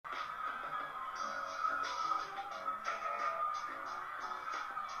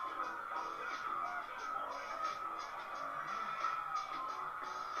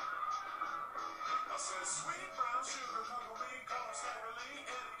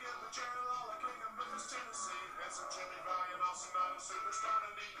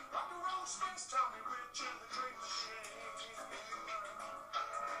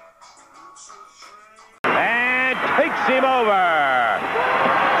And takes him over.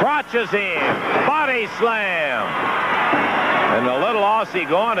 Crotches him. Body slam. And the little Aussie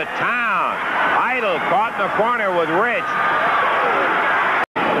going to town. Idol caught in the corner with Rich.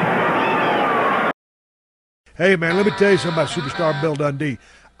 Hey, man, let me tell you something about Superstar Bill Dundee.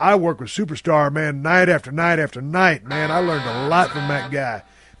 I work with Superstar, man, night after night after night, man. I learned a lot from that guy.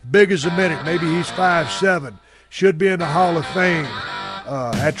 Big as a minute. Maybe he's 5'7". Should be in the Hall of Fame.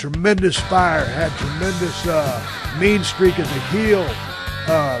 Had tremendous fire. Had tremendous mean streak as a heel.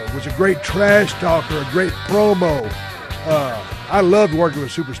 Was a great trash talker, a great promo. I loved working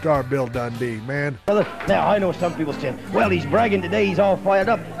with Superstar Bill Dundee, man. Now, I know some people saying, well, he's bragging today, he's all fired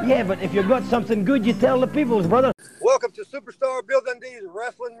up. Yeah, but if you got something good, you tell the people, brother. Welcome to Superstar Bill Dundee's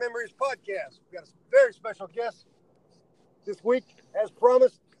Wrestling Memories Podcast. We've got a very special guest this week, as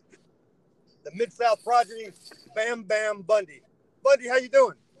promised, the Mid-South prodigy, Bam Bam Bundy. Bundy, how you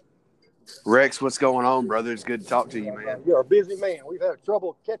doing? Rex, what's going on, brother? It's good to talk to you, man. You're a busy man. We've had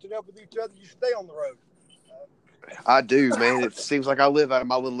trouble catching up with each other. You stay on the road. I do, man. It seems like I live out of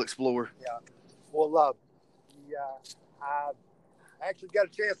my little Explorer. Yeah. Well, I actually got a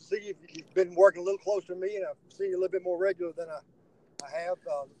chance to see you. You've been working a little closer to me, and I've seen you a little bit more regular than I have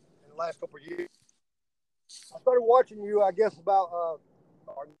in the last couple of years. I started watching you, I guess, about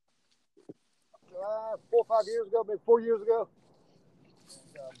 4 or 5 years ago, maybe 4 years ago.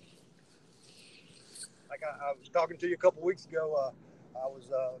 And, like I was talking to you a couple weeks ago. I was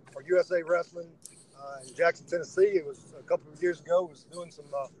for USA Wrestling in Jackson, Tennessee. It was a couple of years ago. I was doing some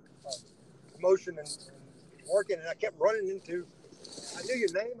promotion and working, and I kept running into. I knew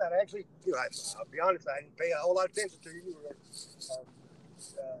your name. I'd actually, I'll be honest, I didn't pay a whole lot of attention to you.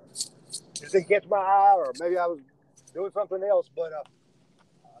 Just didn't catch my eye, or maybe I was doing something else. But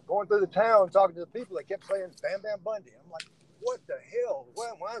going through the town, talking to the people, they kept saying Bam Bam Bundy. I'm like, what the hell?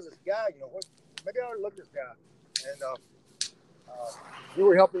 Why is this guy? Maybe I ought to look at this guy. And you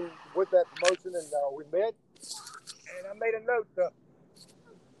were helping with that promotion, and we met. And I made a note to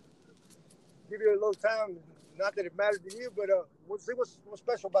give you a little time. Not that it mattered to you, but we'll see what's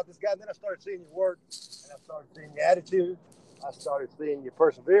special about this guy. And then I started seeing your work, and I started seeing your attitude. I started seeing your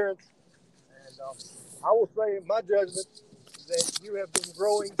perseverance. And I will say, in my judgment, that you have been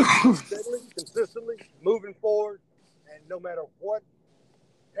growing steadily, consistently, moving forward. And no matter what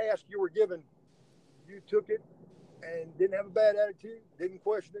task you were given, you took it and didn't have a bad attitude, didn't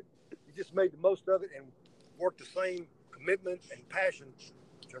question it. You just made the most of it and worked the same commitment and passion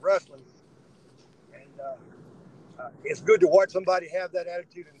to wrestling. And it's good to watch somebody have that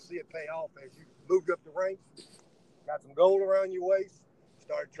attitude and see it pay off as you moved up the ranks, got some gold around your waist,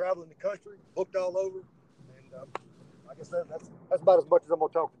 started traveling the country, booked all over. And I guess that's about as much as I'm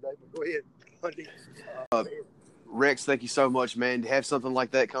going to talk today. But go ahead, Bundy. Rex, thank you so much, man. To have something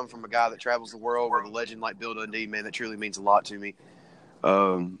like that come from a guy that travels the world with a legend like Bill Dundee, man, that truly means a lot to me.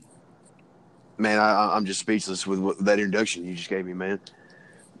 Man, I'm just speechless with that introduction you just gave me, man.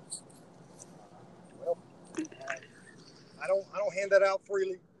 Well, I don't hand that out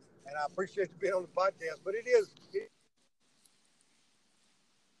freely, and I appreciate you being on the podcast. But it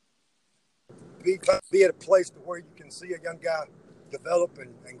be at a place to where you can see a young guy develop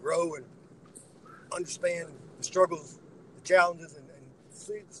and grow and understand the struggles, the challenges, and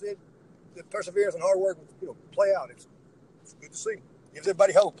see the perseverance and hard work, play out. It's good to see. Gives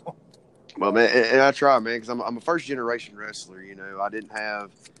everybody hope. Well, man, and I try, man, because I'm a first generation wrestler. I didn't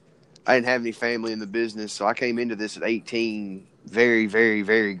have any family in the business, so I came into this at 18, very, very,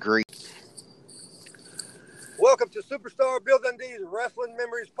 very green. Welcome to Superstar Bill Dundee's Wrestling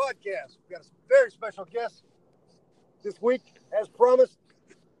Memories Podcast. We've got a very special guest this week, as promised,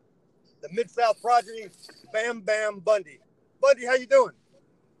 the Mid-South prodigy, Bam Bam Bundy. Bundy, how you doing?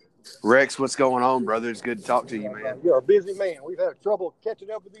 Rex, what's going on, brother? It's good to talk to you, man. You're a busy man. We've had trouble catching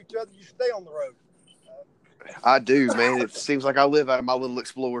up with each other. You stay on the road. I do, man. It seems like I live out of my little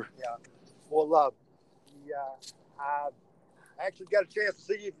Explorer. Yeah. Well, I actually got a chance to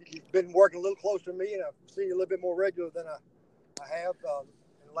see you. You've been working a little closer to me, and I've seen you a little bit more regular than I have in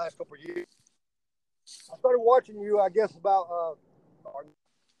the last couple of years. I started watching you, I guess, about 4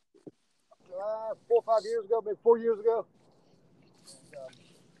 or 5 years ago, maybe 4 years ago. And,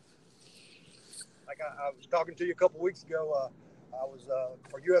 like I was talking to you a couple of weeks ago. I was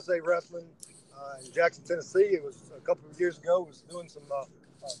for USA Wrestling in Jackson, Tennessee. It was a couple of years ago. I was doing some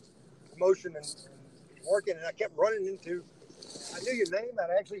promotion and working, and I kept running into. I knew your name.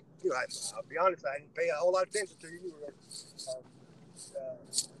 I'd actually, I'll be honest, I didn't pay a whole lot of attention to you.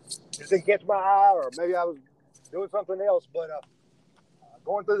 Just didn't catch my eye, or maybe I was doing something else. But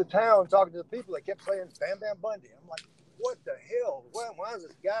going through the town, talking to the people, they kept saying Bam Bam Bundy. I'm like, what the hell? Why is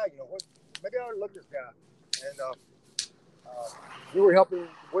this guy? Maybe I ought to look at this guy. And you were helping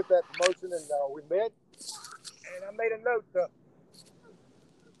with that promotion, and we met. And I made a note to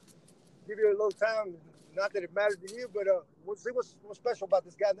give you a little time. Not that it mattered to you, but we'll see what's special about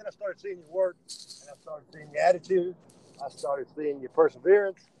this guy. And then I started seeing your work, and I started seeing your attitude. I started seeing your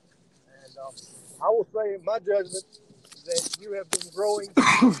perseverance. And I will say, in my judgment, that you have been growing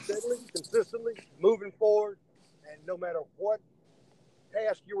steadily, consistently, moving forward. And no matter what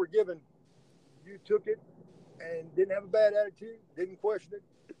task you were given, you took it and didn't have a bad attitude, didn't question it.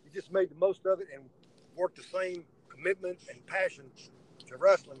 You just made the most of it and worked the same commitment and passion to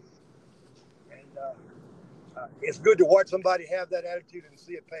wrestling. And it's good to watch somebody have that attitude and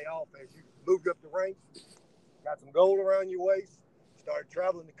see it pay off as you moved up the ranks, got some gold around your waist, started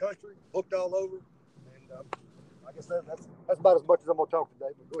traveling the country, booked all over. And I guess that's about as much as I'm going to talk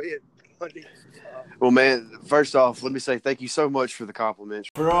today. But go ahead, Bundy. Well, man, first off, let me say thank you so much for the compliments.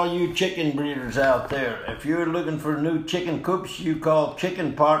 For all you chicken breeders out there, if you're looking for new chicken coops, you call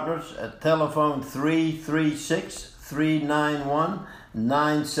Chicken Partners at telephone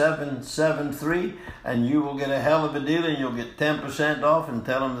 336-391-9773, and you will get a hell of a deal, and you'll get 10% off, and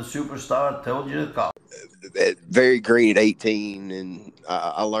tell them the superstar told you to call. Very green at 18, and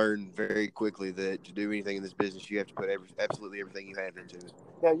I learned very quickly that to do anything in this business, you have to put absolutely everything you have into it.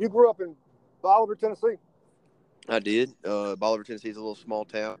 Now, you grew up in Bolivar, Tennessee? I did. Bolivar, Tennessee is a little small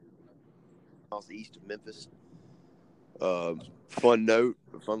town east of Memphis. Fun note,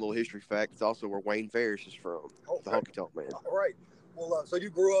 fun little history fact, it's also where Wayne Ferris is from, the Honky Tonk Man. All right. Well, so you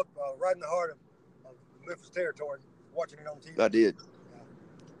grew up right in the heart of Memphis territory, watching it on TV? I did.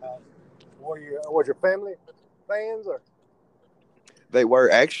 Was your family fans? Or? They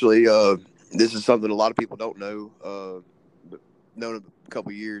were. Actually, this is something a lot of people don't know, but known a couple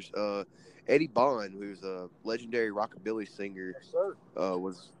of years. Eddie Bond, who's a legendary rockabilly singer, Yes, sir.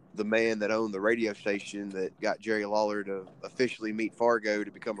 Was the man that owned the radio station that got Jerry Lawler to officially meet Fargo to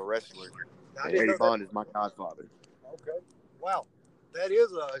become a wrestler. And Eddie Bond is my godfather. Okay. Wow. That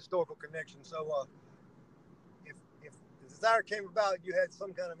is a historical connection. So if the desire came about, you had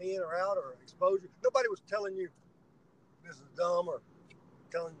some kind of in or out or exposure. Nobody was telling you this is dumb or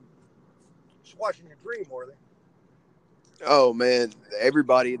telling you, squashing your dream, were they? Oh, man.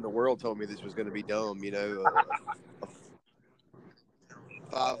 Everybody in the world told me this was going to be dumb.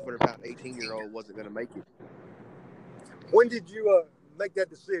 A 500-pound 18-year-old wasn't going to make it. When did you make that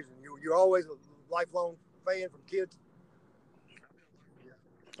decision? You're always a lifelong fan from kids?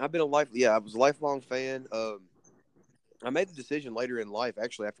 I was a lifelong fan. I made the decision later in life,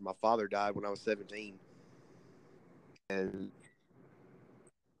 actually, after my father died when I was 17. And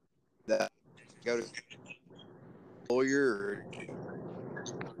that go to lawyer,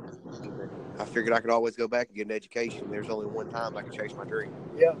 I figured I could always go back and get an education. There's only one time I could chase my dream.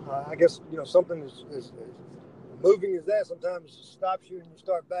 Yeah, I guess something as moving as that sometimes stops you, and you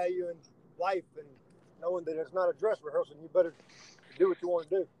start valuing life and knowing that it's not a dress rehearsal. You better do what you want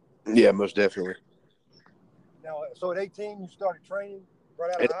to do. Yeah, most definitely. Now, so at 18, you started training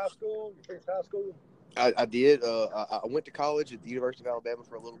right out of high school. You finished high school. I did. I went to college at the University of Alabama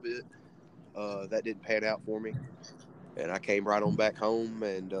for a little bit. That didn't pan out for me, and I came right on back home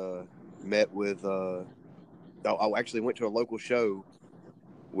and met with. I actually went to a local show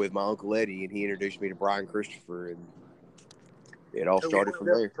with my Uncle Eddie, and he introduced me to Brian Christopher, and it all started from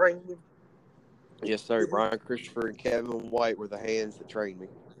there. Training you? Yes, sir. Brian Christopher and Kevin White were the hands that trained me.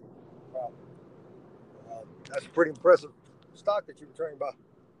 Wow. That's a pretty impressive stock that you were trained by.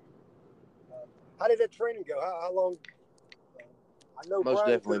 How did that training go? How long? I know most Brian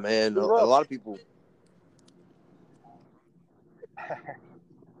definitely, man. A lot of people.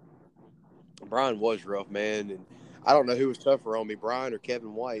 Brian was rough, man, and I don't know who was tougher on me, Brian or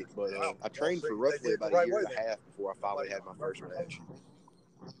Kevin White, but I trained for roughly about a year and a half before I finally had my first match.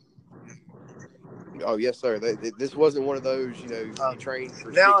 Oh, yes, sir. This wasn't one of those, you train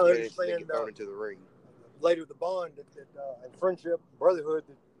for 6 minutes and then get thrown into the ring. Later, the bond and friendship, brotherhood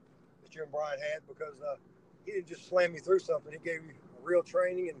that you and Brian had, because he didn't just slam you through something. He gave you real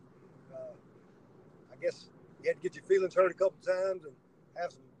training, and I guess you had to get your feelings hurt a couple times and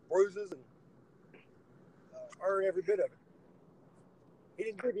have some bruises and earn every bit of it. He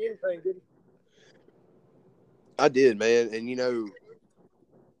didn't give you anything, did he? I did, man. And,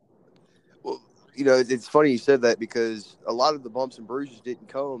 it's funny you said that, because a lot of the bumps and bruises didn't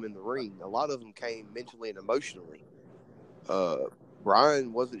come in the ring. A lot of them came mentally and emotionally.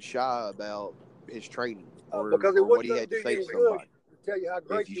 Brian wasn't shy about his training or because it what wasn't he going had to to do say you to any good somebody. to tell you how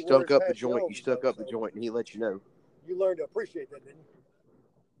great If you you were. stunk up the pass joint, on, you stuck up the so joint, and he let you know. You learned to appreciate that, didn't you?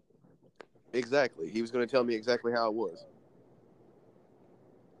 Exactly. He was going to tell me exactly how it was.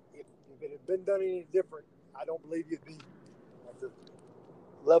 If it had been done any different, I don't believe you'd be at the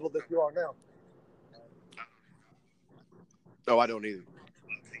level that you are now. Oh, I don't either.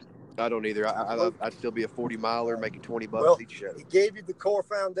 I'd still be a 40 miler making $20 each show. He gave you the core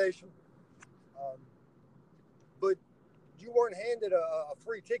foundation, but you weren't handed a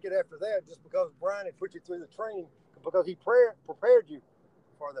free ticket after that just because Brian had put you through the training, because he prepared you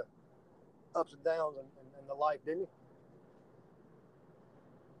for the ups and downs and the life, didn't he?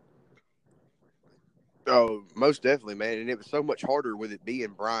 Oh, most definitely, man. And it was so much harder with it being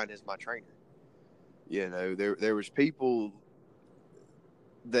Brian as my trainer. You know, there was people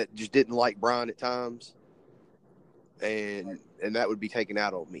that just didn't like Brian at times, and that would be taken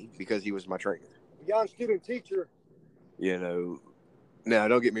out on me because he was my trainer. Beyond student teacher. You know, now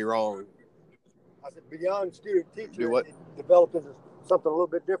don't get me wrong. I said beyond student teacher, Do what? It developed into something a little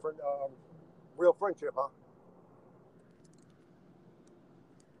bit different. Real friendship, huh?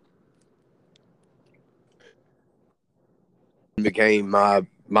 Became my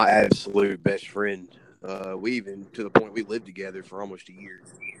absolute best friend. We even, to the point, we lived together for almost a year.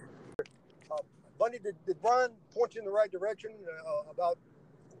 Bundy, did Brian point you in the right direction about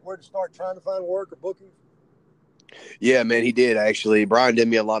where to start trying to find work or bookings? Yeah, man, he did actually. Brian did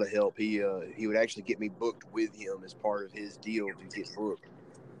me a lot of help. He would actually get me booked with him as part of his deal to get booked,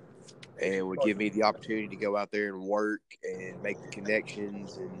 and would give me the opportunity to go out there and work and make the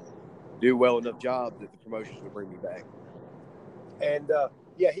connections and do well enough jobs that the promotions would bring me back. And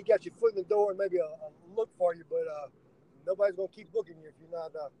yeah, he got your foot in the door and maybe a look for you, but nobody's going to keep booking you if you're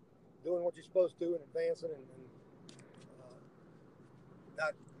not doing what you're supposed to and advancing and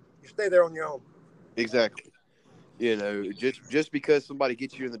not you stay there on your own. Exactly. You know, just because somebody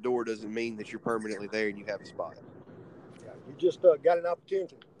gets you in the door doesn't mean that you're permanently there and you have a spot. Yeah, you just got an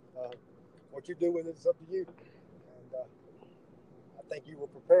opportunity. What you do with it is up to you. And I think you were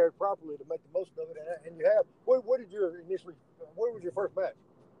prepared properly to make the most of it, and you have. Where was your first match?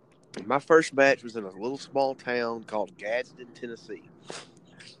 My first match was in a little small town called Gadsden, Tennessee.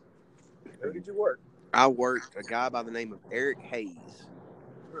 Who did you work? I worked a guy by the name of Eric Hayes.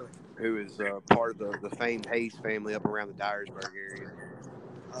 Really? Who is part of the famed Hayes family up around the Dyersburg area.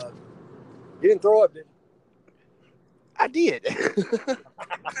 You didn't throw up, did you? I did.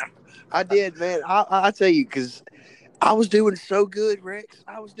 I did, man. I tell you, because I was doing so good, Rex.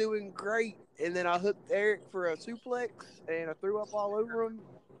 I was doing great. And then I hooked Eric for a suplex, and I threw up all over him.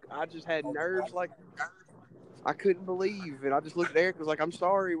 I just had nerves like I couldn't believe. And I just looked at Eric and was like, I'm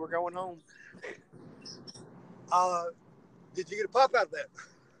sorry, we're going home. Did you get a pop out of that?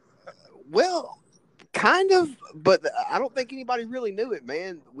 Well, kind of, but I don't think anybody really knew it,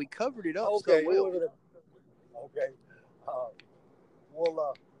 man. We covered it up so well. Okay.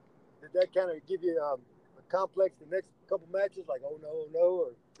 Did that kind of give you a complex the next couple matches? Like, oh no,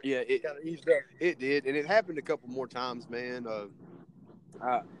 or yeah, it kind of eased up. It did, and it happened a couple more times, man. The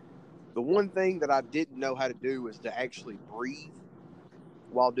one thing that I didn't know how to do was to actually breathe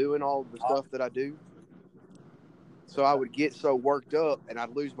while doing all the stuff that I do. So I would get so worked up, and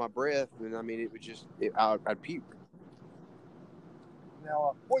I'd lose my breath, and I mean, it would just I'd puke.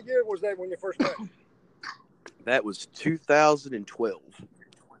 Now, what year was that when you first met? That was 2012.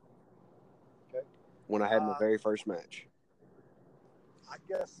 Okay. When I had my very first match. I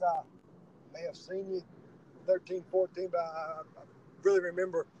guess I may have seen you 13, 14, but I really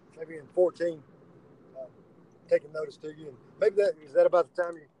remember maybe in 14 taking notice to you. And maybe is that about the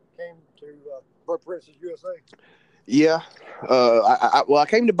time you came to Burt Prince's USA? Yeah. I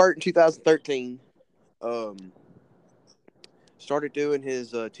came to Burt in 2013. Started doing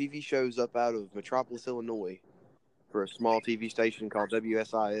his TV shows up out of Metropolis, Illinois, for a small TV station called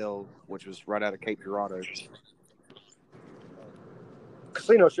WSIL, which was right out of Cape Girardeau.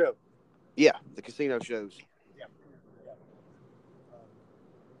 Casino show. Yeah, the casino shows. Yeah.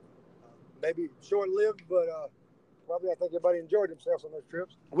 Maybe short-lived, but probably I think everybody enjoyed themselves on those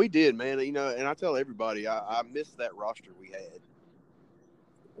trips. We did, man. You know, and I tell everybody, I miss that roster we had.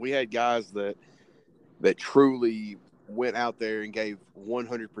 We had guys that truly went out there and gave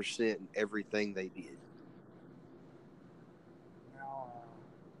 100% in everything they did. Now,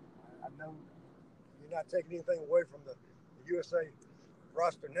 I know you're not taking anything away from the USA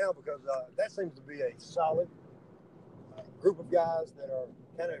roster now, because that seems to be a solid group of guys that are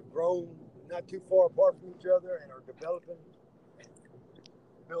kind of grown not too far apart from each other and are developing and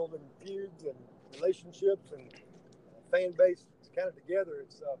building feuds and relationships and fan base is kind of together.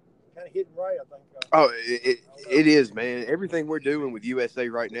 It's kind of hitting right, I think. It is, man. Everything we're doing with USA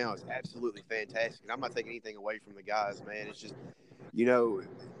right now is absolutely fantastic. And I'm not taking anything away from the guys, man. It's just, you know,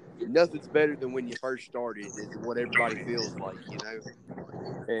 nothing's better than when you first started is what everybody feels like, you know.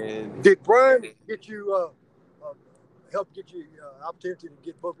 And Did Brian get you help get you opportunity to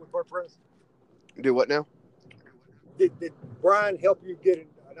get booked with Burt Prentice? do what now? Did Brian help you get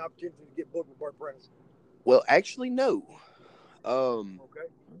an opportunity to get booked with Burt Prentice? Well, actually, no. Okay.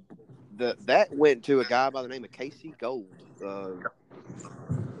 That went to a guy by the name of Casey Gold.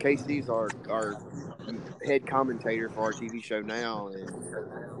 Casey's our head commentator for our TV show now,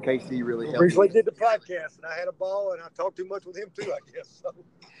 and Casey really helped. Recently did the podcast, and I had a ball, and I talked too much with him too, I guess. So,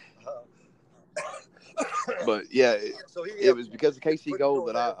 but yeah, so it was because of Casey Gold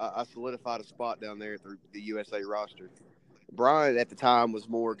that I solidified a spot down there through the USA roster. Brian at the time was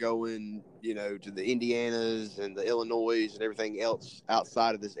more going, you know, to the Indianas and the Illinois and everything else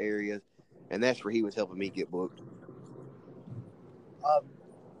outside of this area, and that's where he was helping me get booked.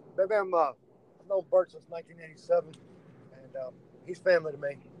 Maybe I've known Burt since 1987, and he's family to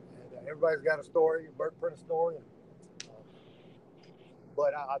me. And everybody's got a story, a Burt Prentice story. And,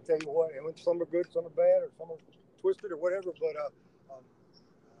 but I tell you what, and some are good, some are bad, or some are twisted, or whatever. But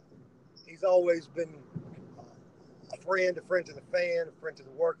he's always been a friend to the fan, a friend to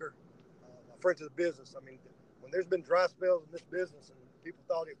the worker, a friend to the business. I mean, when there's been dry spells in this business and people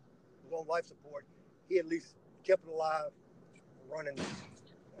thought it was on life support, he at least kept it alive, running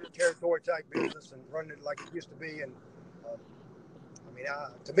territory type business and running it like it used to be. And I mean,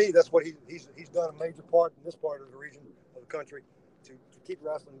 to me, that's what he's done a major part in this part of the region of the country to keep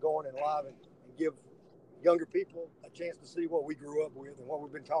wrestling going and alive and give younger people a chance to see what we grew up with and what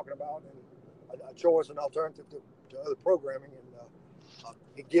we've been talking about, and a choice and alternative to other programming. And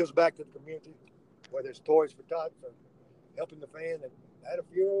it gives back to the community, whether it's Toys for Tots or helping the fan at a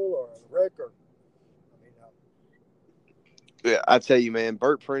funeral or a wreck or. Yeah, I tell you, man,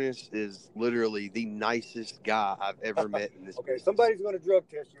 Burt Prentice is literally the nicest guy I've ever met in this. Okay, business. Somebody's going to drug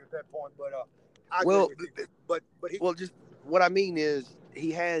test you at that point, but I agree with you. But just what I mean is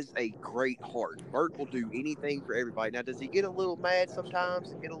he has a great heart. Burt will do anything for everybody. Now, does he get a little mad sometimes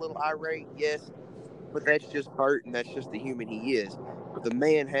and get a little irate? Yes, but that's just Burt, and that's just the human he is. But the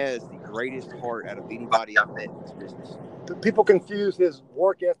man has the greatest heart out of anybody I've met in this business. People confuse his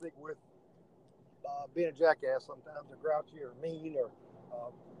work ethic with being a jackass sometimes, or grouchy, or mean, or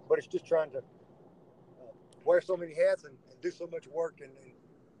but it's just trying to wear so many hats and do so much work. And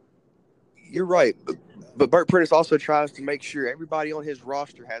you're right, but Burt Prentice also tries to make sure everybody on his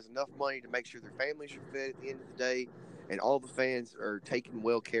roster has enough money to make sure their families are fed at the end of the day, and all the fans are taken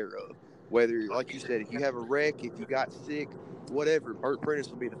well care of. Whether, like you said, if you have a wreck, if you got sick, whatever, Burt Prentice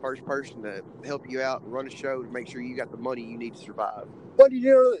will be the first person to help you out and run a show to make sure you got the money you need to survive. But you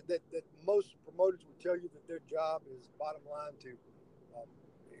know that most promoters would tell you that their job is bottom line to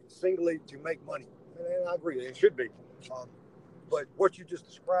singly to make money, and I agree, it should be. But what you just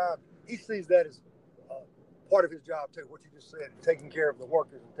described, he sees that as part of his job too. What you just said, taking care of the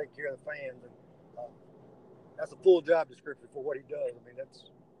workers and taking care of the fans, and that's a full job description for what he does. I mean, that's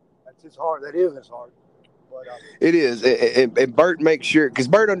his heart. That is his heart. But, it is, and Burt makes sure, because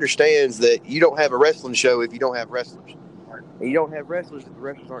Burt understands that you don't have a wrestling show if you don't have wrestlers, and you don't have wrestlers if the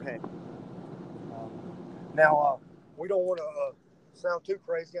wrestlers aren't happy. Now, we don't want to sound too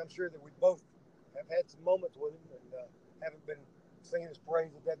crazy. I'm sure that we both have had some moments with him and haven't been singing his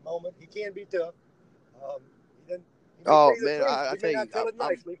praise at that moment. He can be tough. I tell you, tell it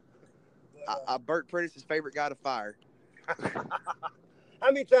nicely. I'm Burt Prentice's favorite guy to fire.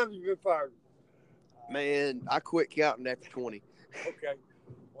 How many times have you been fired? Man, I quit counting after 20. Okay.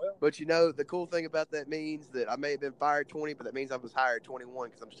 Well, but you know, the cool thing about that means that I may have been fired 20, but that means I was hired 21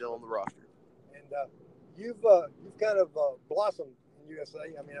 because I'm still on the roster. And you've kind of blossomed in USA.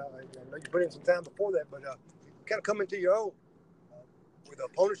 I mean, I know you put in some time before that, but you kind of come into your own with the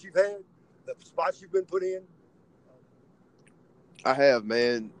opponents you've had, the spots you've been put in. I have,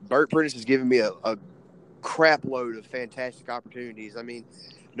 man. Burt Prentice has given me a crap load of fantastic opportunities. I mean,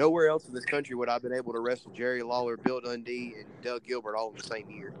 nowhere else in this country would I have been able to wrestle Jerry Lawler, Bill Dundee, and Doug Gilbert all in the same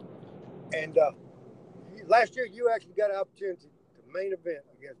year. And last year, you actually got an opportunity to main event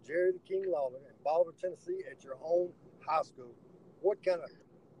against Jerry the King Lawler in Bolivar, Tennessee, at your own high school. What kind of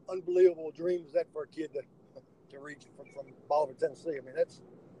unbelievable dream is that for a kid to reach from Bolivar, Tennessee? I mean, that's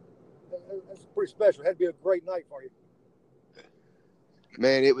pretty special. It had to be a great night for you.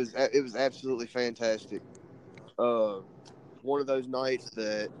 Man, it was absolutely fantastic. One of those nights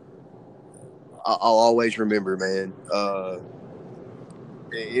that I'll always remember, man.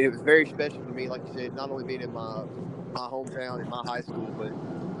 It was very special for me, like you said, not only being in my my hometown and my high school, but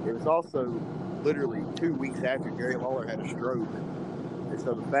it was also literally 2 weeks after Jerry Lawler had a stroke. And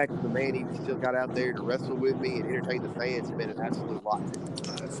so the fact that the man even still got out there to wrestle with me and entertain the fans meant an absolute lot to me.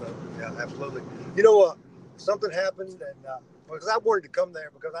 Yeah, absolutely. You know, something happened, and because I wanted to come there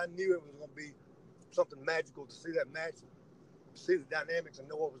because I knew it was going to be something magical to see that match, see the dynamics, and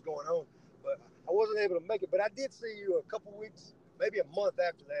know what was going on. But I wasn't able to make it. But I did see you a couple weeks, maybe a month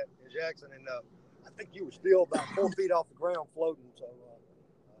after that in Jackson, and I think you were still about 4 feet off the ground floating. So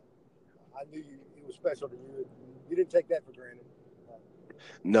I knew it was special to you. You didn't take that for granted.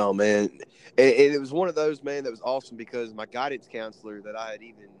 No, man. And it was one of those, man, that was awesome because my guidance counselor that I had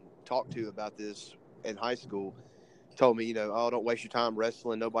even talked to about this in high school told me, oh, don't waste your time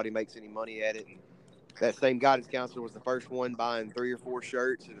wrestling. Nobody makes any money at it. And that same guidance counselor was the first one buying 3 or 4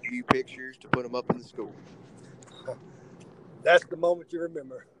 shirts and a few pictures to put them up in the school. That's the moment you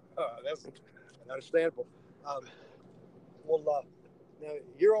remember. That's understandable. Now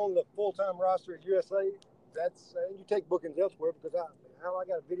you're on the full-time roster at USA. That's you take bookings elsewhere because I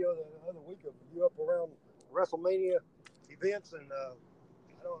got a video the other week of you up around WrestleMania events, and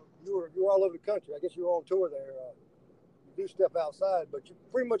you were all over the country. I guess you were on tour there. You do step outside, but you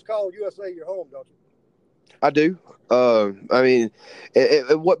pretty much call USA your home, don't you? I do. I mean,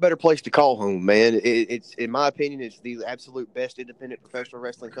 what better place to call home, man? It's in my opinion, it's the absolute best independent professional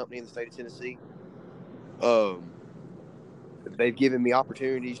wrestling company in the state of Tennessee. They've given me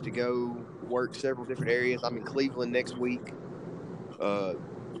opportunities to go work several different areas. I'm in Cleveland next week. Our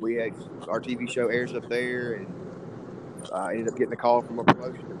TV show airs up there, and I ended up getting a call from a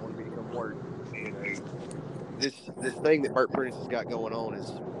promotion that wanted me to come work. This thing that Bert Prentice has got going on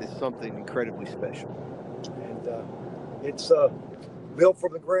is something incredibly special. And it's built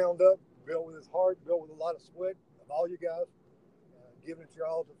from the ground up, built with his heart, built with a lot of sweat of all you guys, giving it to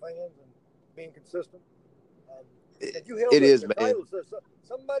all the fans and being consistent. And you held the title. So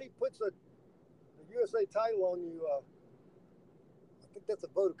somebody puts the USA title on you. I think that's a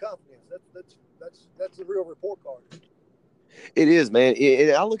vote of confidence. That's a real report card. It is, man.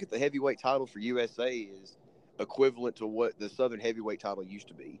 I look at the heavyweight title for USA as equivalent to what the Southern heavyweight title used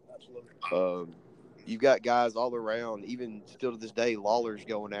to be. Absolutely. You've got guys all around, even still to this day, Lawler's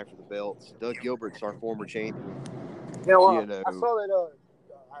going after the belts. Doug Gilbert's our former champion. Now, I saw that.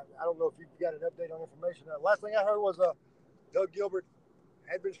 I don't know if you've got an update on information. Last thing I heard was Doug Gilbert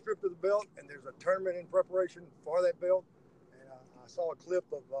had been stripped of the belt, and there's a tournament in preparation for that belt. And I saw a clip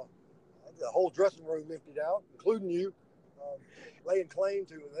of the whole dressing room emptied out, including you, laying claim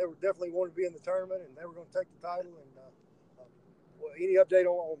to. They were definitely wanted to be in the tournament, and they were going to take the title. And any update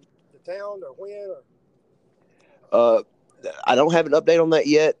on the town or when? Or I don't have an update on that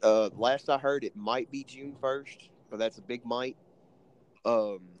yet. Last I heard, it might be June 1st, but that's a big might.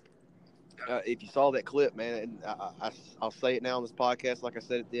 If you saw that clip, man, and I'll say it now on this podcast, like I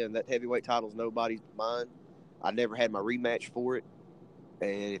said it then, that heavyweight title is nobody's but mine. I never had my rematch for it,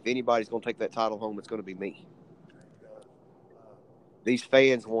 and if anybody's going to take that title home, it's going to be me. These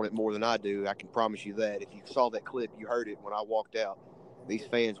fans want it more than I do. I can promise you that. If you saw that clip, you heard it when I walked out. These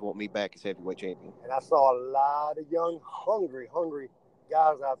fans want me back as heavyweight champion. And I saw a lot of young, hungry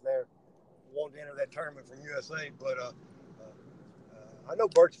guys out there wanting to enter that tournament from USA, but I know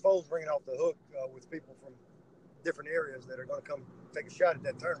Bert's phone's ringing off the hook with people from different areas that are going to come take a shot at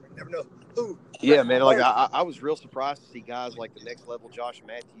that tournament. You never know who. Yeah, man. Like I was real surprised to see guys like the next level Josh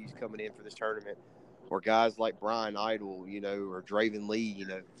Matthews coming in for this tournament, or guys like Brian Idle, or Draven Lee,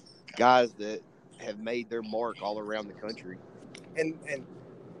 guys that have made their mark all around the country. And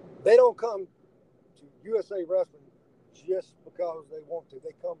they don't come to USA Wrestling just because they want to.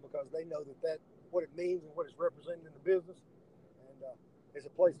 They come because they know that what it means and what it's representing in the business. It's a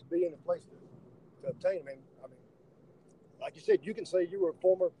place to be and a place to obtain. I mean, like you said, you can say you were a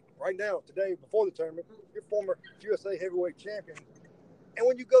former, right now, today, before the tournament, you're former USA heavyweight champion. And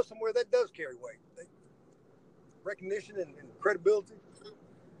when you go somewhere, that does carry weight. Recognition and credibility.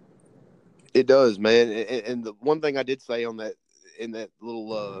 It does, man. And the one thing I did say on that, in that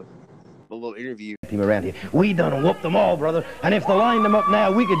little interview. Team around here. We done whooped them all, brother. And if they lined them up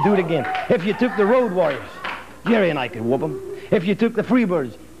now, we could do it again. If you took the Road Warriors, Jerry and I could whoop them. If you took the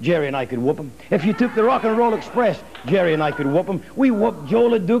Freebirds, Jerry and I could whoop them. If you took the Rock and Roll Express, Jerry and I could whoop them. We whooped Joe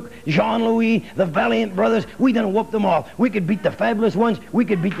LeDuc, Jean-Louis, the Valiant Brothers. We done whooped them all. We could beat the Fabulous Ones. We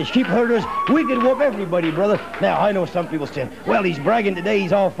could beat the Sheep Herders. We could whoop everybody, brother. Now, I know some people saying, well, he's bragging today.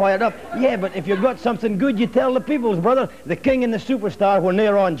 He's all fired up. Yeah, but if you got something good, you tell the peoples, brother. The King and the Superstar, when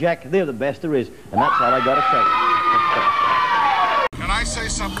they're on, Jack, they're the best there is. And that's all I got to say. Can I say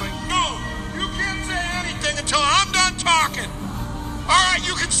something? No, you can't say anything until I'm done talking. All right,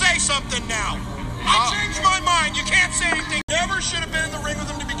 you can say something now. I changed my mind. You can't say anything. Never should have been in the ring with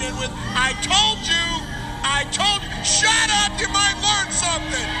him to begin with. I told you. Shut up. You might learn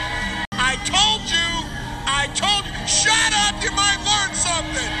something. I told you. Shut up. You might learn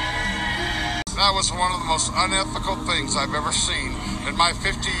something. That was one of the most unethical things I've ever seen in my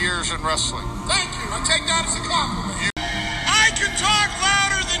 50 years in wrestling. Thank you. I take that as a compliment. I can talk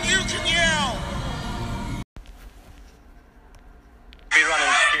louder than you can yell. Be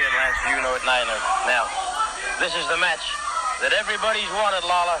running scared, Lance, you know it, and I know. Now, this is the match that everybody's wanted,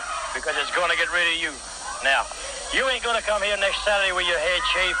 Lawler, because it's going to get rid of you. Now, you ain't going to come here next Saturday with your head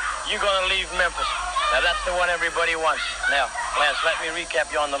shaved. You're going to leave Memphis. Now, that's the one everybody wants. Now, Lance, let me recap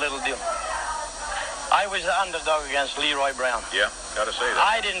you on the little deal. I was the underdog against Leroy Brown. Yeah, gotta say that.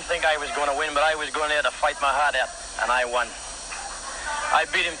 I didn't think I was going to win, but I was going there to fight my heart out, and I won. I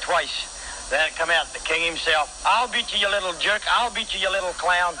beat him twice. Then come out the king himself. I'll beat you, you little jerk. I'll beat you, you little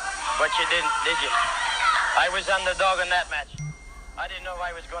clown. But you didn't, did you? I was underdog in that match. I didn't know if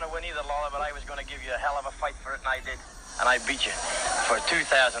I was going to win either, Lawler, but I was going to give you a hell of a fight for it, and I did. And I beat you for $2,000.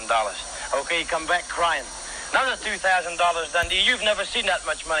 Okay, come back crying. Another $2,000, Dundee. You've never seen that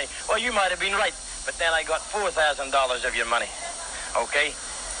much money. Well, you might have been right, but then I got $4,000 of your money. Okay?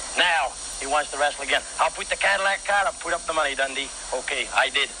 Now, he wants to wrestle again. I'll put the Cadillac car, I'll put up the money, Dundee. Okay, I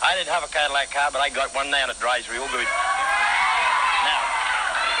did. I didn't have a Cadillac car, but I got one now and it drives real good. Now,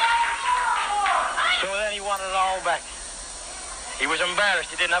 so then he wanted it all back. He was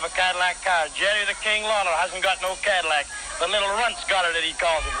embarrassed he didn't have a Cadillac car. Jerry the King Lawler hasn't got no Cadillac. The little runt's got it, he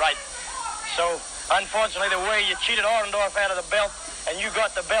calls it, right? So, unfortunately, the way you cheated Orendorff out of the belt and you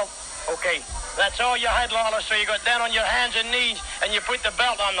got the belt, okay, that's all you had, Lawler, so you got down on your hands and knees and you put the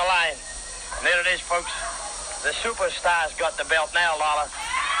belt on the line. And there it is, folks. The superstars got the belt now, Lawler.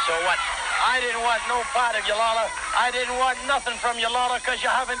 So what? I didn't want no part of you, Lawler. I didn't want nothing from you, Lawler, because you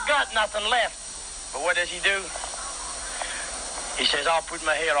haven't got nothing left. But what does he do? He says, I'll put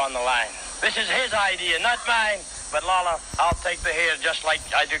my hair on the line. This is his idea, not mine. But, Lawler, I'll take the hair just like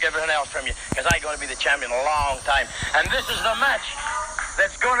I took everything else from you, because I'm going to be the champion a long time. And this is the match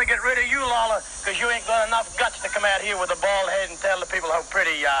that's going to get rid of you, Lawler, because you ain't got enough guts to come out here with a bald head and tell the people how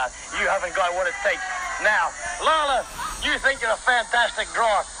pretty you are. You haven't got what it takes. Now, Lawler, you think you're a fantastic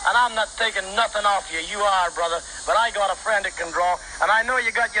drawer, and I'm not taking nothing off you. You are, brother. But I got a friend that can draw, and I know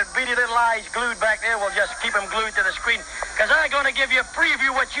you got your beady little eyes glued back there. We'll just keep them glued to the screen, because I'm going to give you a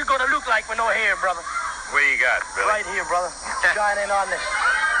preview what you're going to look like with no hair, brother. What do you got, Billy? Right here, brother. Shine in on this.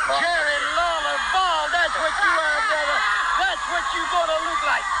 Jerry Lawler Ball, that's what you are, brother. That's what you're going to look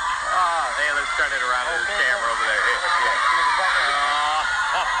like. Oh, hey, let's turn it around to this camera over there. Here,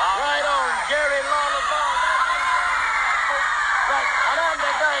 Right on, Jerry Lawler Ball. Right, and I'm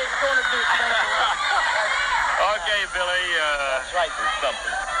the guy who's going to do it. Okay, Billy, That's right. there's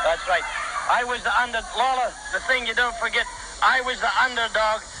something. That's right. I was the Lawler, the thing you don't forget, I was the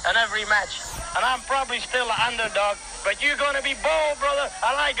underdog in every match. And I'm probably still the underdog, but you're going to be bold, brother,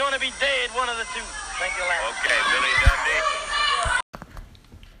 and I'm going to be dead, one of the two. Thank you, Lance. Okay, Billy Dundee.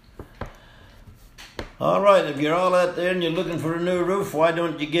 All right, if you're all out there and you're looking for a new roof, why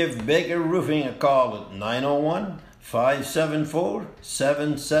don't you give Baker Roofing a call at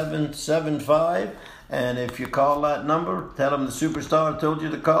 901-574-7775. And if you call that number, tell them the Superstar told you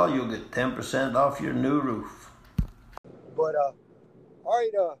to call, you'll get 10% off your new roof. But, all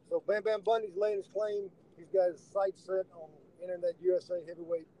right, so Bam Bam Bundy's laying his claim. He's got his sights set on Internet USA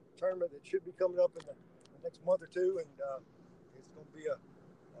Heavyweight Tournament that should be coming up in the next month or two. And it's going to be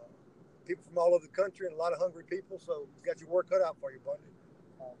people from all over the country and a lot of hungry people. So you've got your work cut out for you, Bundy.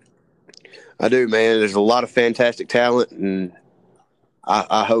 I do, man. There's a lot of fantastic talent, and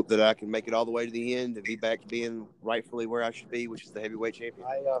I hope that I can make it all the way to the end and be back to being rightfully where I should be, which is the heavyweight champion.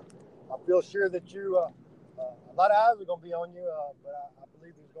 I feel sure that you a lot of eyes are going to be on you, but I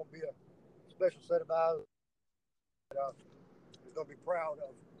believe there's going to be a special set of eyes that is going to be proud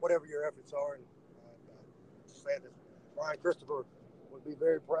of whatever your efforts are. And sad that Brian Christopher would be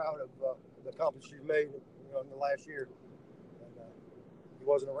very proud of the accomplishments you've made in the last year. And he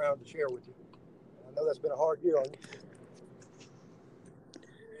wasn't around to share with you. I know that's been a hard year on you.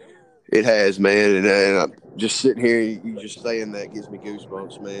 It has, man, and I'm just sitting here, you just saying that gives me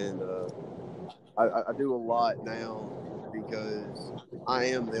goosebumps, man. I do a lot now because I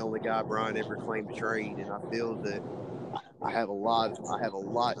am the only guy Brian ever claimed to train, and I feel that I have a lot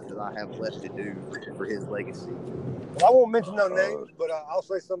that I have left to do for his legacy. Well, I won't mention no names, but I'll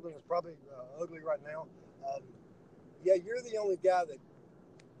say something that's probably ugly right now. Yeah, you're the only guy that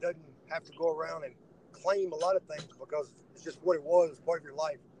doesn't have to go around and claim a lot of things because it's just what it was, part of your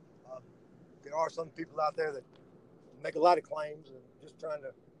life. There are some people out there that make a lot of claims and just trying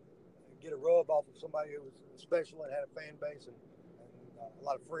to get a rub off of somebody who was special and had a fan base and a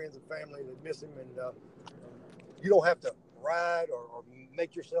lot of friends and family that miss him. And you don't have to ride or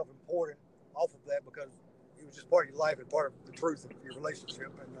make yourself important off of that because he was just part of your life and part of the truth of your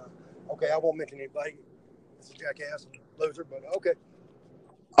relationship. And okay, I won't mention anybody. It's a jackass and loser, but okay.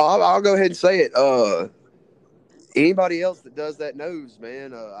 I'll go ahead and say it. Anybody else that does that knows,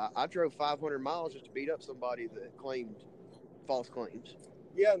 man. I drove 500 miles just to beat up somebody that claimed false claims.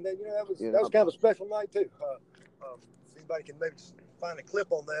 Yeah, and then, that was kind of a special night too. If anybody can maybe just find a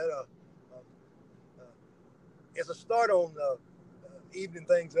clip on that. It's a start on evening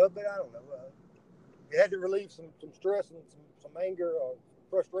things up, but I don't know. You had to relieve some stress and some anger or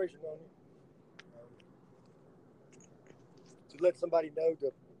frustration on you. To let somebody know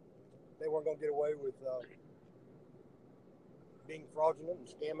that they weren't going to get away with being fraudulent and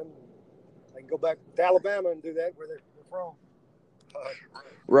scamming. They can go back to Alabama and do that where they're from.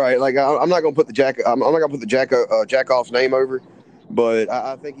 Right, like I'm not going to put the I'm not going to put the Jackoff's name over, but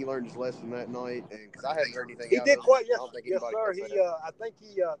I think he learned his lesson that night, and because I hadn't heard anything. He out did of quite, him. yes, sir. I think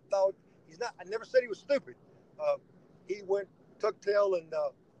he thought he's not. I never said he was stupid. He took tail and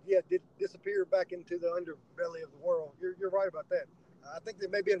did disappear back into the underbelly of the world. You're right about that. I think there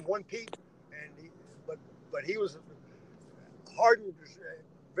may be in one peak, and but he was hardened,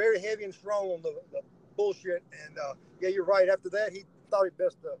 very heavy and strong on the bullshit. And you're right. After that, he thought it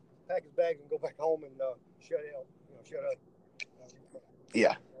best to pack his bags and go back home and shut up.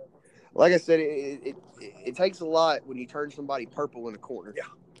 Yeah, like I said, it takes a lot when you turn somebody purple in a corner. Yeah,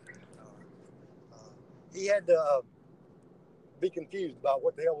 he had to be confused about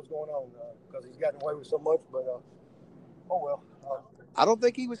what the hell was going on because he's gotten away with so much. But oh well. I don't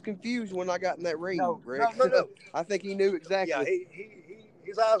think he was confused when I got in that ring, Rick. No. I think he knew exactly. Yeah,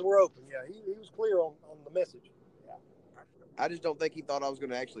 his eyes were open. Yeah, he was clear on the message. Yeah. I just don't think he thought I was going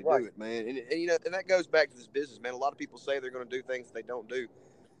to actually do it, man. And that goes back to this business, man. A lot of people say they're going to do things they don't do.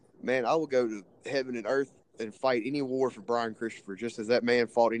 Man, I will go to heaven and earth and fight any war for Brian Christopher, just as that man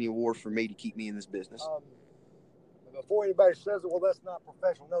fought any war for me to keep me in this business. Before anybody says it, well, that's not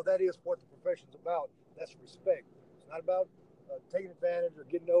professional. No, that is what the profession's about. That's respect. It's not about taking advantage or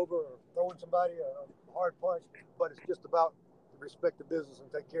getting over or throwing somebody a hard punch, but it's just about respect the business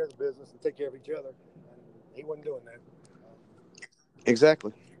and take care of the business and take care of each other. And he wasn't doing that.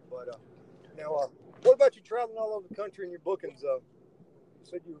 Exactly. But now, what about you traveling all over the country in your bookings? You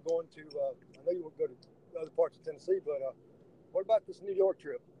said you were going to, I know you would go to other parts of Tennessee, but what about this New York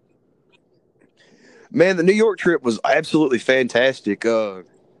trip? Man, the New York trip was absolutely fantastic.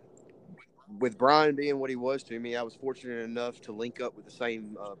 With Brian being what he was to me, I was fortunate enough to link up with the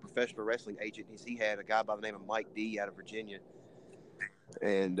same professional wrestling agent as he had, a guy by the name of Mike D out of Virginia.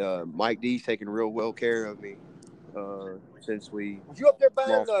 And Mike D's taken real well care of me since we Was you up there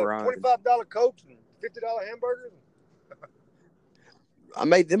buying $25 Cokes and $50 hamburgers? I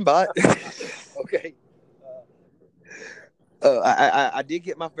made them buy it. Okay. I did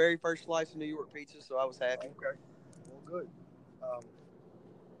get my very first slice of New York pizza, so I was happy. Okay. Well, good.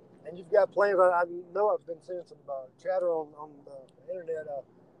 And you've got plans. I know I've been seeing some chatter on the internet,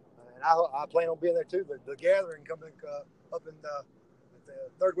 and I plan on being there too. The gathering coming up in the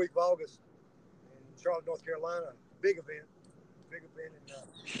third week of August in Charlotte, North Carolina. Big event.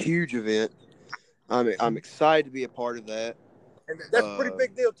 Huge event. I'm excited to be a part of that. And that's a pretty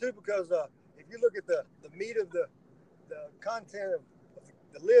big deal too, because if you look at the meat of the content of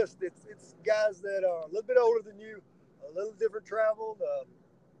the list, it's guys that are a little bit older than you, a little different traveled.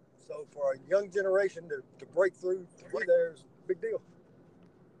 So for a young generation to break through to be there is a big deal.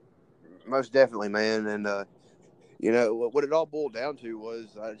 Most definitely, man. And, what it all boiled down to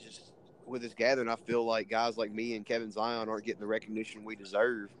was with this gathering, I feel like guys like me and Kevin Zion aren't getting the recognition we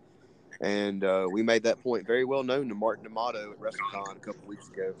deserve. And we made that point very well known to Martin D'Amato at WrestleCon a couple weeks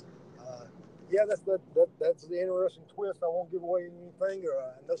ago. Yeah, that's the interesting twist. I won't give away anything, or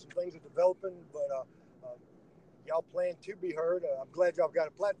I know some things are developing, but y'all plan to be heard. I'm glad y'all got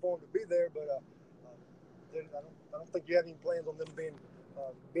a platform to be there, but I don't think you have any plans on them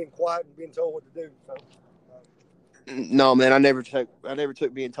being quiet and being told what to do. So, no, man, I never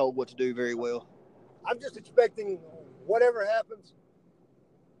took being told what to do very well. I'm just expecting whatever happens,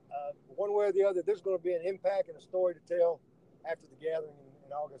 one way or the other, there's going to be an impact and a story to tell after the gathering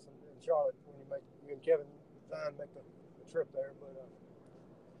in August in Charlotte when you and Kevin Zion make the trip there. But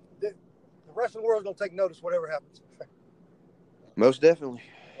the wrestling world's going to take notice whatever happens. Most definitely.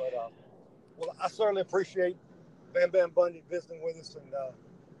 But well, I certainly appreciate Bam Bam Bundy visiting with us, and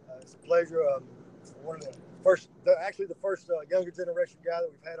it's a pleasure. One of the first younger generation guy that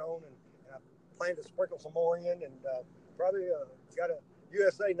we've had on, and I plan to sprinkle some more in, and probably got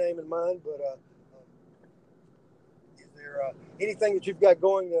USA name in mind, but is there anything that you've got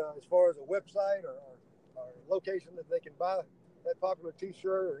going as far as a website or location that they can buy that popular T-shirt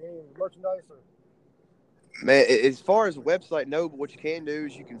or any merchandise? Or? Man, as far as a website, no, but what you can do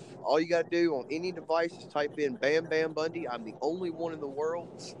is all you got to do on any device is type in Bam Bam Bundy. I'm the only one in the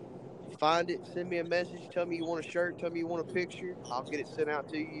world. Find it, send me a message, tell me you want a shirt, tell me you want a picture. I'll get it sent out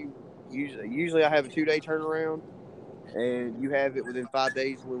to you. Usually I have a 2-day turnaround, and you have it within 5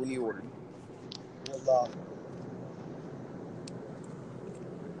 days when you order. Well,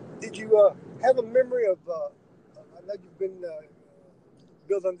 did you have a memory of, I know you've been,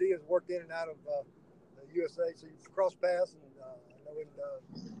 Bill Dundee has worked in and out of the USA, so you've crossed paths, and I know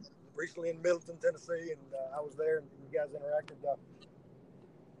recently in Middleton, Tennessee, and I was there, and you guys interacted.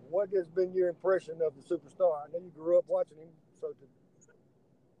 What has been your impression of the superstar? I know you grew up watching him, so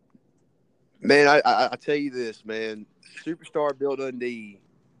man, I tell you this, man, Superstar Bill Dundee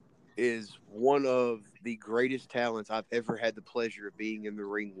is one of the greatest talents I've ever had the pleasure of being in the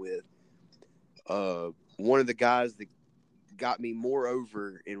ring with. One of the guys that got me more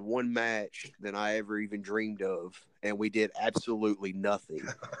over in one match than I ever even dreamed of, and we did absolutely nothing.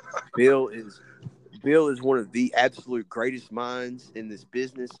 Bill is one of the absolute greatest minds in this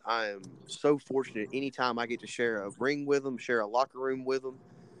business. I am so fortunate anytime I get to share a ring with him, share a locker room with him.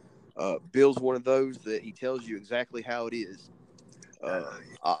 Bill's one of those that he tells you exactly how it is.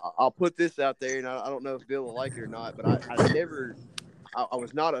 I'll put this out there, and I don't know if Bill will like it or not, but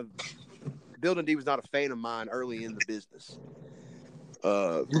Bill Dundee was not a fan of mine early in the business.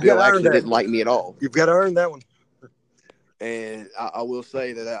 Bill actually didn't like me at all. You've got to earn that one. And I will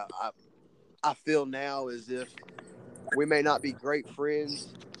say that I feel now as if we may not be great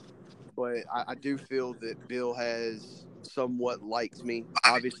friends, but I do feel that Bill has somewhat liked me,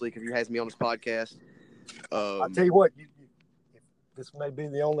 obviously, because he has me on his podcast. I'll tell you what, this may be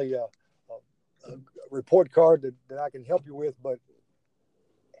the only report card that I can help you with, but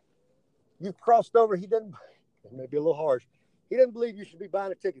you've crossed over. It may be a little harsh. He doesn't believe you should be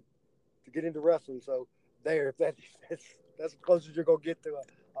buying a ticket to get into wrestling. So if that's as close as you're going to get to a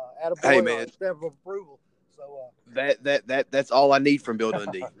hey, man, stamp of approval. So that's all I need from Bill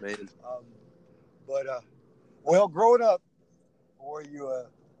Dundee, man. Well, growing up, were you a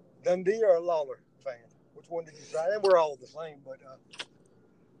Dundee or a Lawler fan? Which one did you decide? And we're all the same, but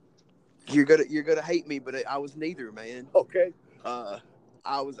you're gonna hate me, but I was neither, man. Okay. I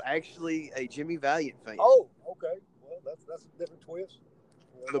was actually a Jimmy Valiant fan. Oh, okay. Well, that's a different twist.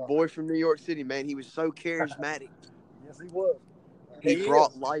 The boy from New York City, man. He was so charismatic. Yes, he was. He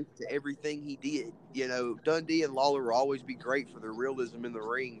brought life to everything he did. You know, Dundee and Lawler will always be great for their realism in the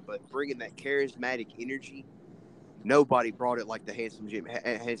ring, but bringing that charismatic energy, nobody brought it like the Handsome Jimmy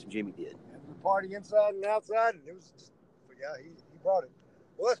did. The party inside and outside, and it was just, he brought it.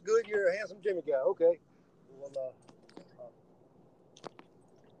 Well, that's good. You're a Handsome Jimmy guy. Okay. Well,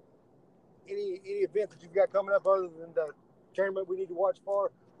 any event that you've got coming up other than the tournament we need to watch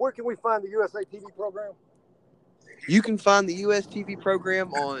for? Where can we find the USA TV program? You can find the US TV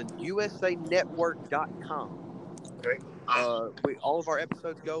program on usanetwork.com. Okay. All of our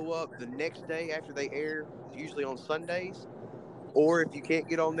episodes go up the next day after they air, usually on Sundays. Or if you can't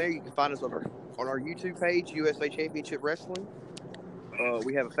get on there, you can find us on our YouTube page, USA Championship Wrestling.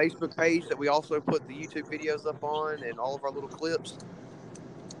 We have a Facebook page that we also put the YouTube videos up on and all of our little clips.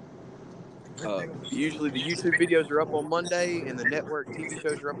 Usually the YouTube videos are up on Monday and the network TV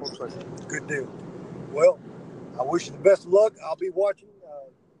shows are up on Sunday. Good deal. Well, I wish you the best of luck. I'll be watching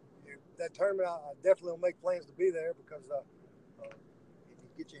that tournament. I definitely will make plans to be there because if you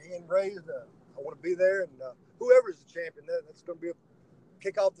get your hand raised, I want to be there. And whoever is the champion, that's going to be a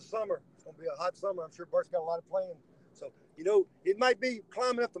kick off the summer. It's going to be a hot summer. I'm sure Bert's got a lot of plans. So, it might be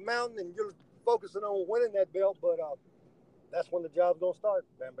climbing up the mountain and you're focusing on winning that belt, but that's when the job's going to start,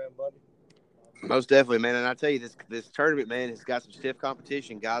 Bam Bam Bundy. Most definitely, man. And I tell you, this tournament, man, has got some stiff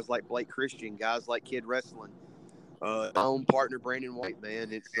competition. Guys like Blake Christian, guys like Kid Wrestling, my own partner Brandon White,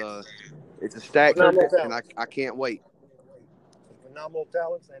 man. It's a stacked tournament, and I can't wait. Phenomenal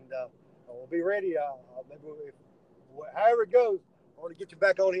talents, and we'll be ready. Maybe however it goes, I want to get you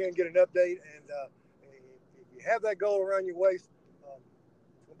back on here and get an update. And if you have that goal around your waist, it's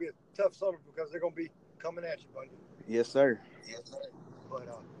going to be a tough summer because they're going to be coming at you, buddy. Yes, sir. But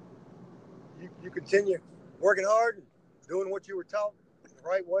you continue working hard and doing what you were taught the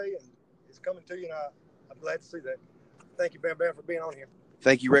right way, and it's coming to you, and I'm glad to see that. Thank you, Bam Bam, for being on here.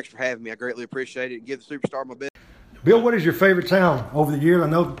 Thank you, Rex, for having me. I greatly appreciate it. Give the Superstar my best. Bill, what is your favorite town over the years? I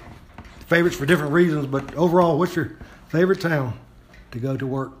know favorites for different reasons, but overall, what's your favorite town to go to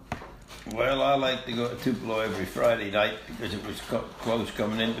work? Well, I like to go to Tupelo every Friday night because it was close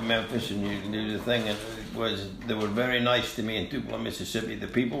coming into Memphis, and you can do the thing. And they were very nice to me in Tupelo, Mississippi. The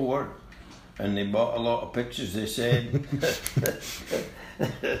people were, and they bought a lot of pictures. They said,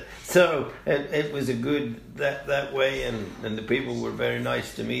 so it was a good that way, and the people were very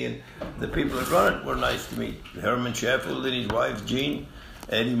nice to me, and the people that run it were nice to me. Herman Sheffield and his wife Jean,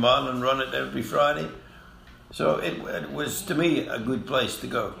 Eddie Marlin run it every Friday, so it was to me a good place to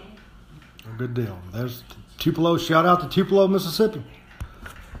go. A good deal. There's Tupelo. Shout out to Tupelo, Mississippi.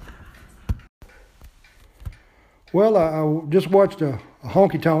 Well, I just watched a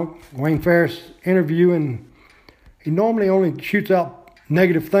honky tonk Wayne Ferris interview, and he normally only shoots out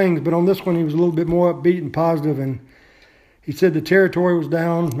negative things, but on this one he was a little bit more upbeat and positive. And he said the territory was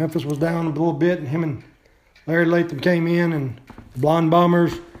down, Memphis was down a little bit, and him and Larry Latham came in, and the Blonde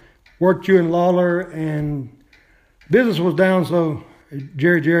Bombers worked you and Lawler, and business was down, so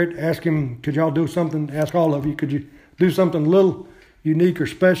Jerry Jarrett asked him, could y'all do something, ask all of you, could you do something a little unique or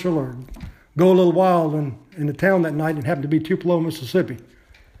special or go a little wild in the town that night? It happened to be Tupelo, Mississippi.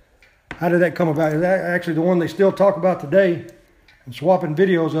 How did that come about? Is that actually the one they still talk about today and swapping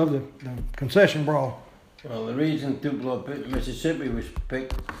videos of the concession brawl? Well, the reason Tupelo, Mississippi was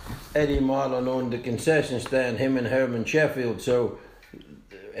picked, Eddie Marlin owned the concession stand, him and Herman Sheffield, so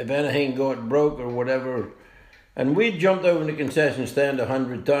if anything got broke or whatever. And we jumped over the concession stand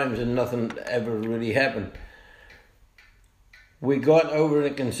 100 times and nothing ever really happened. We got over the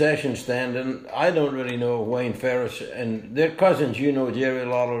concession stand, and I don't really know Wayne Ferris, and they're cousins. You know, Jerry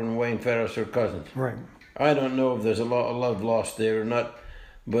Lawler and Wayne Ferris are cousins. Right. I don't know if there's a lot of love lost there or not,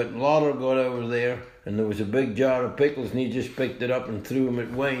 but Lawler got over there, and there was a big jar of pickles, and he just picked it up and threw them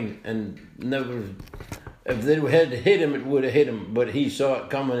at Wayne, and never... If they had hit him, it would have hit him, but he saw it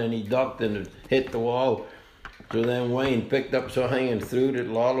coming, and he ducked, and it hit the wall. So then Wayne picked up something and threw it at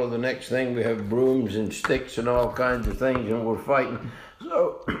Lawler. The next thing we have brooms and sticks and all kinds of things, and we're fighting.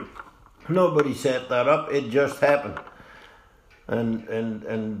 So nobody set that up. It just happened.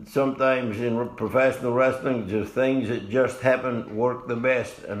 And sometimes in professional wrestling, there's things that just happen work the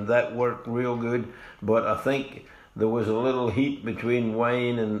best, and that worked real good. But I think there was a little heat between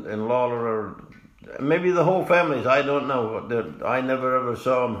Wayne and Lawler, or maybe the whole families. I don't know. I never ever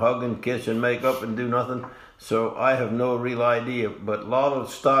saw them hug and kiss and make up and do nothing. So I have no real idea, but Lawler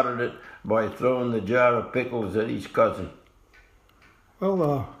started it by throwing the jar of pickles at his cousin.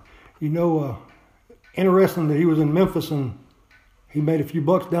 Well, interesting that he was in Memphis and he made a few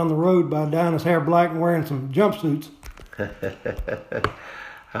bucks down the road by dyeing his hair black and wearing some jumpsuits.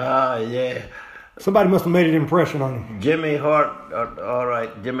 Yeah. Somebody must have made an impression on him. Jimmy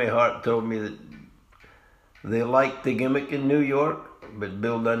Hart, Jimmy Hart told me that they liked the gimmick in New York, but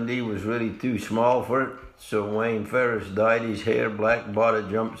Bill Dundee was really too small for it. So Wayne Ferris dyed his hair black, bought a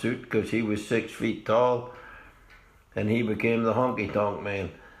jumpsuit because he was 6 feet tall, and he became the honky tonk man.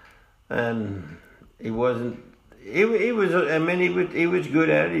 And he wasn't. He was. I mean, he was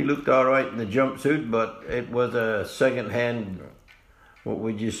good at it. He looked all right in the jumpsuit, but it was a second-hand. What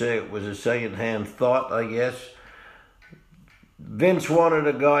would you say? It was a second-hand thought, I guess. Vince wanted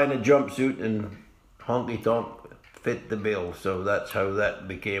a guy in a jumpsuit, and honky tonk fit the bill. So that's how that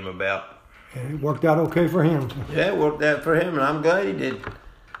became about. And it worked out okay for him. Yeah, it worked out for him, and I'm glad he did.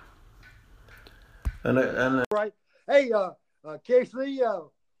 And right. Hey, KC,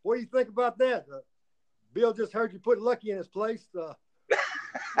 what do you think about that? Bill just heard you put Lucky in his place.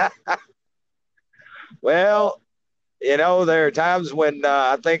 Well, there are times when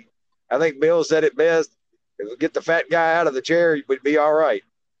I think Bill said it best. If we get the fat guy out of the chair, we'd be all right.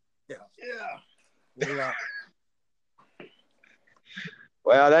 Yeah.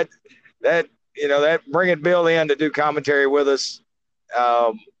 Well, that bringing Bill in to do commentary with us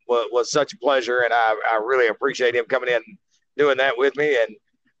was such a pleasure, and I really appreciate him coming in and doing that with me. And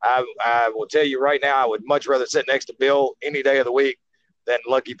I will tell you right now, I would much rather sit next to Bill any day of the week than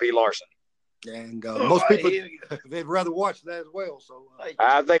Lucky P. Larson. And most people, they'd rather watch that as well. So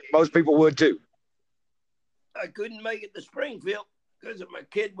I think most people would too. I couldn't make it to Springfield because my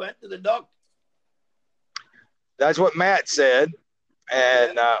kid went to the doctor. That's what Matt said,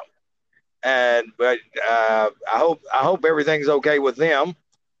 and but I hope everything's okay with them.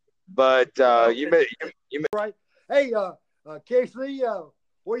 But you right. Hey, KC,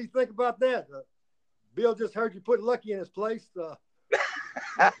 what do you think about that? Bill just heard you put Lucky in his place.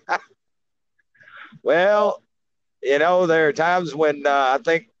 Well, there are times when I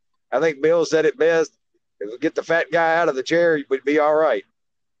think Bill said it best. If we get the fat guy out of the chair, we'd be all right.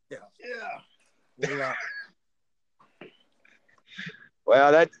 Yeah.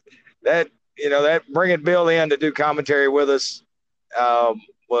 Well, that bringing Bill in to do commentary with us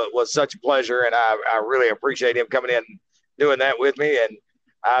was such a pleasure, and I really appreciate him coming in and doing that with me. And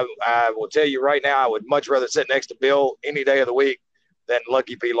I will tell you right now, I would much rather sit next to Bill any day of the week than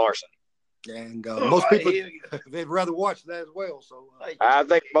Lucky P. Larson. And most people, they'd rather watch that as well. So I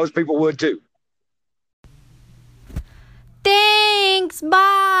think most people would too. Thanks.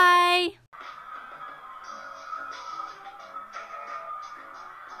 Bye.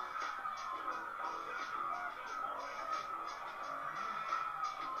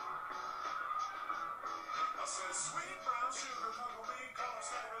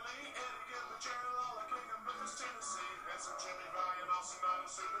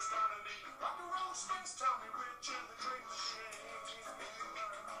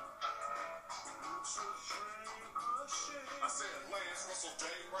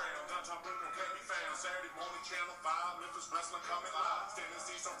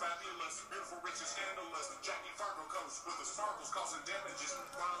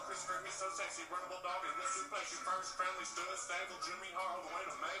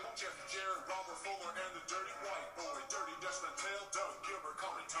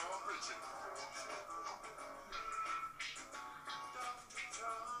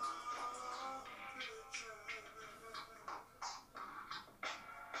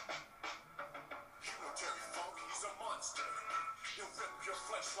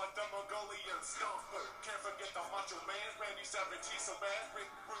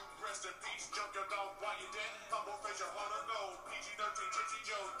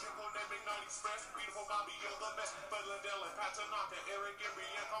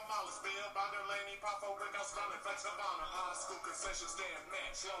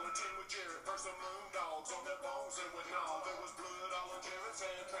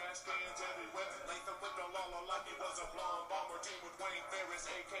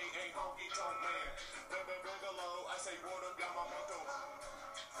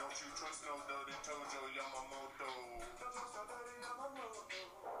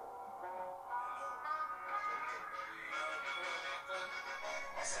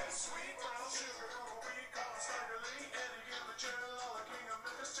 Sweet brown sugar.